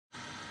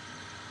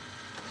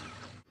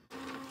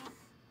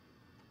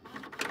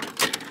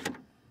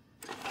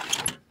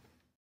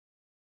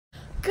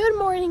Good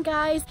morning,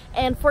 guys,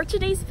 and for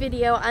today's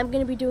video I'm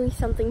going to be doing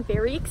something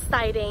very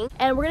exciting,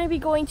 and we're going to be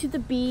going to the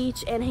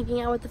beach and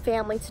hanging out with the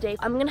family today.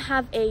 I'm going to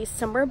have a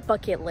summer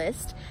bucket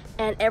list,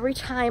 and every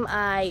time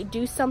I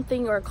do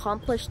something or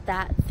accomplish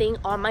that thing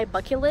on my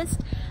bucket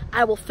list,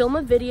 I will film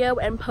a video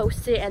and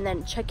post it and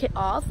then check it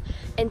off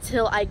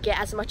until I get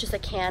as much as I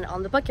can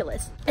on the bucket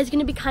list. It's going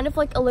to be kind of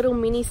like a little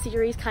mini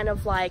series, kind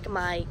of like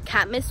my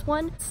Catmas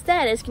one.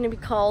 Instead, it's going to be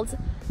called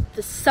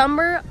the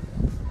Summer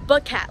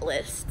BucKAT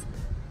List.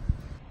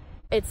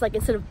 It's like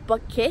instead of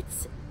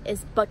buckets,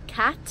 it's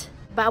BucKAT,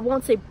 but I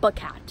won't say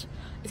BucKAT.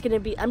 It's gonna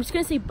be, I'm just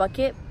gonna say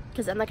bucket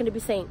because I'm not gonna be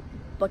saying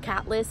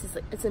BucKAT list.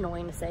 It's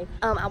annoying to say.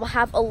 I will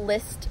have a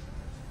list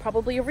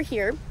probably over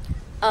here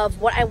of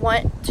what I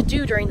want to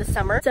do during the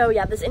summer. So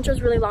yeah, this intro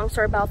is really long,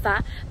 sorry about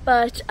that.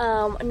 But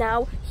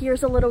now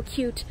here's a little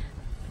cute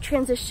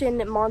transition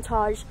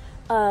montage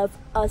of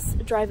us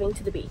driving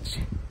to the beach.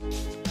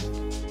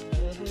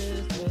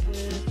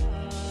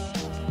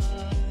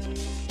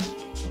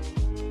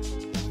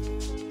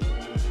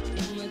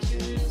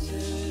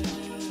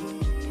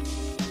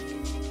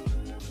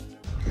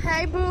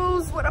 Hey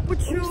booze, what up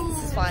with you?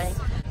 This is fine.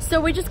 So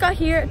we just got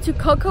here to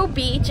Cocoa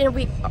Beach and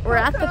we're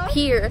at the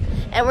pier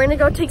and we're gonna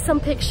go take some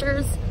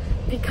pictures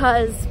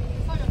because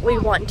we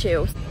want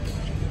to.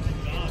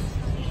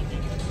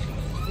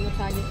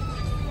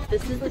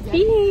 This is the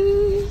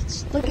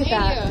beach. Look at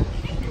that.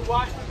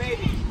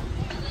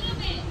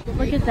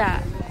 Look at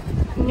that.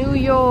 New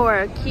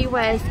York, Key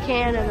West,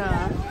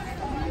 Canada.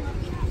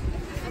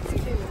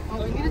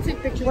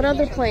 What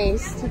other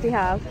place do they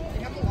have?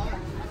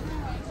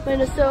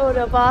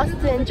 Minnesota,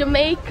 Boston,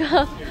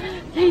 Jamaica,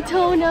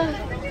 Daytona,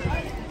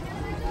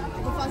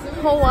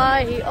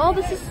 Hawaii. Oh,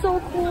 this is so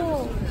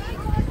cool.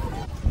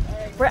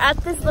 We're at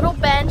this little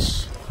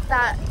bench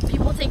that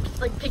people take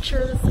like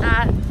pictures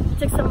at.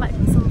 Took some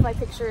of my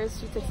pictures.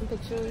 She took some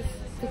pictures.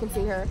 You can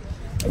see her.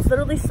 It's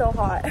literally so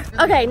hot.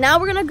 Okay, now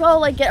we're gonna go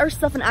like get our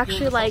stuff and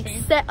actually like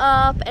set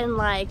up and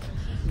like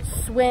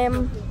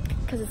swim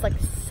because it's like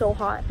so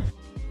hot.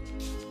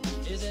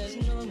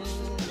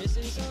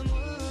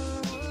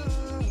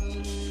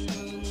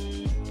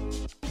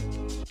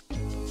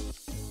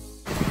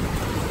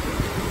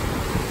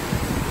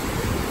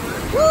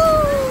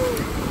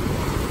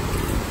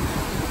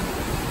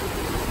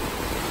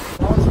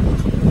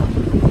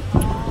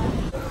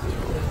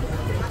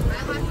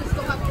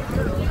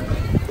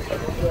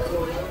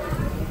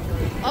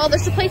 Oh,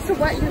 there's a place to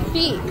wet your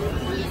feet.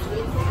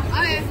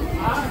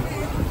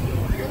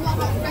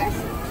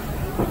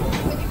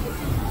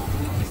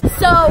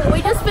 So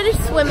we just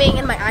finished swimming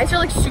and my eyes are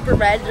like super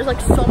red. There's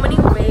like so many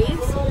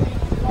waves,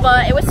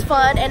 but it was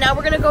fun. And now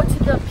we're gonna go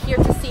to the pier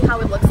to see how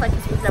it looks like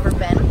because we've never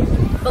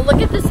been. But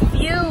look at this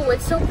view,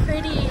 it's so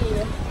pretty.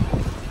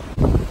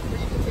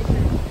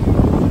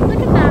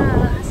 Look at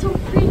that, it's so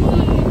pretty.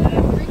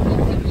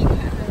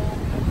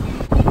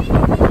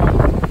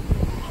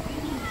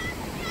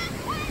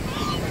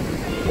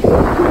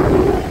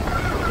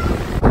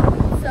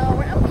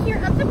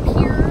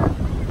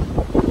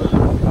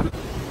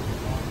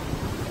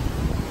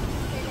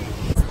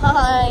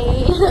 Hi.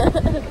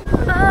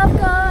 I've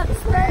got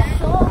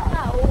special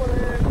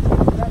power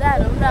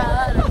that I'm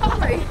not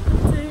afraid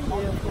to you.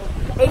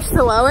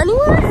 H2O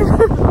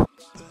anywhere?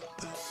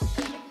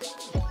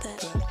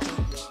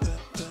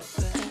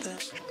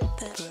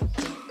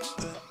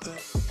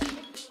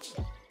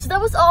 So that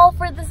was all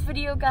for this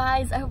video,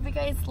 guys. I hope you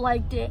guys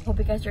liked it. Hope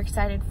you guys are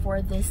excited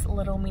for this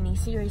little mini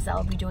series that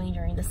I'll be doing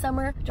during the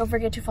summer. Don't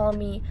forget to follow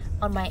me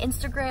on my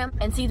Instagram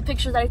and see the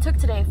pictures that I took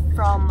today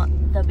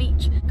from the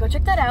beach. Go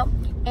check that out.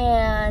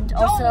 And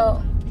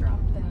also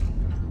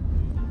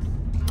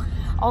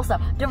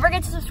don't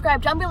forget to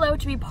subscribe down below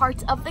to be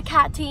part of the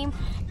cat team.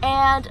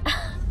 And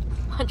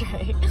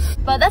Andre.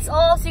 But that's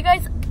all. See you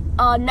guys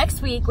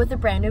next week with a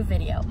brand new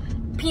video.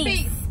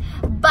 Peace.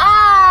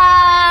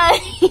 Bye.